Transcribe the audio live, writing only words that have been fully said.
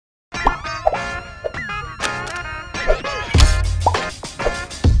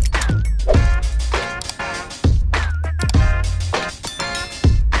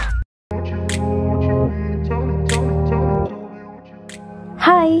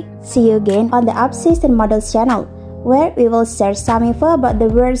Bye! See you again on the Obsessed and Models channel, where we will share some info about the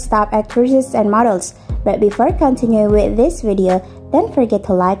world's top actresses and models. But before continuing with this video, don't forget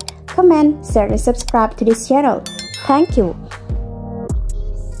to like, comment, share, and subscribe to this channel. Thank you!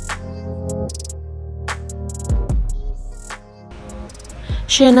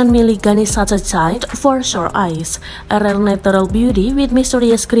 Shannon Milligan is such a sight for sore eyes, a rare natural beauty with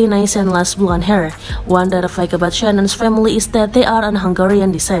mysterious green eyes and lush blonde hair. One dark fact about Shannon's family is that they are of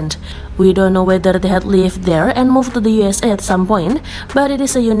Hungarian descent. We don't know whether they had lived there and moved to the USA at some point, but it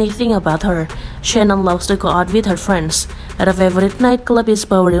is a unique thing about her. Shannon loves to go out with her friends. Her favorite nightclub is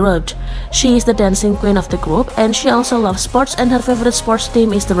Bowery Road. She is the dancing queen of the group, and she also loves sports, and her favorite sports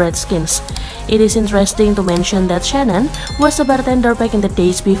team is the Redskins. It is interesting to mention that Shannon was a bartender back in the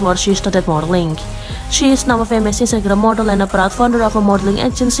days before she started modeling. She is now a famous Instagram model and a proud founder of a modeling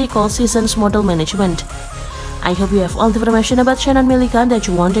agency called Seasons Model Management. I hope you have all the information about Shannon Milligan that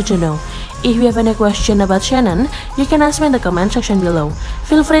you wanted to know. If you have any question about Shannon, you can ask me in the comment section below.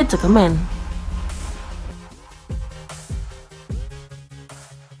 Feel free to comment.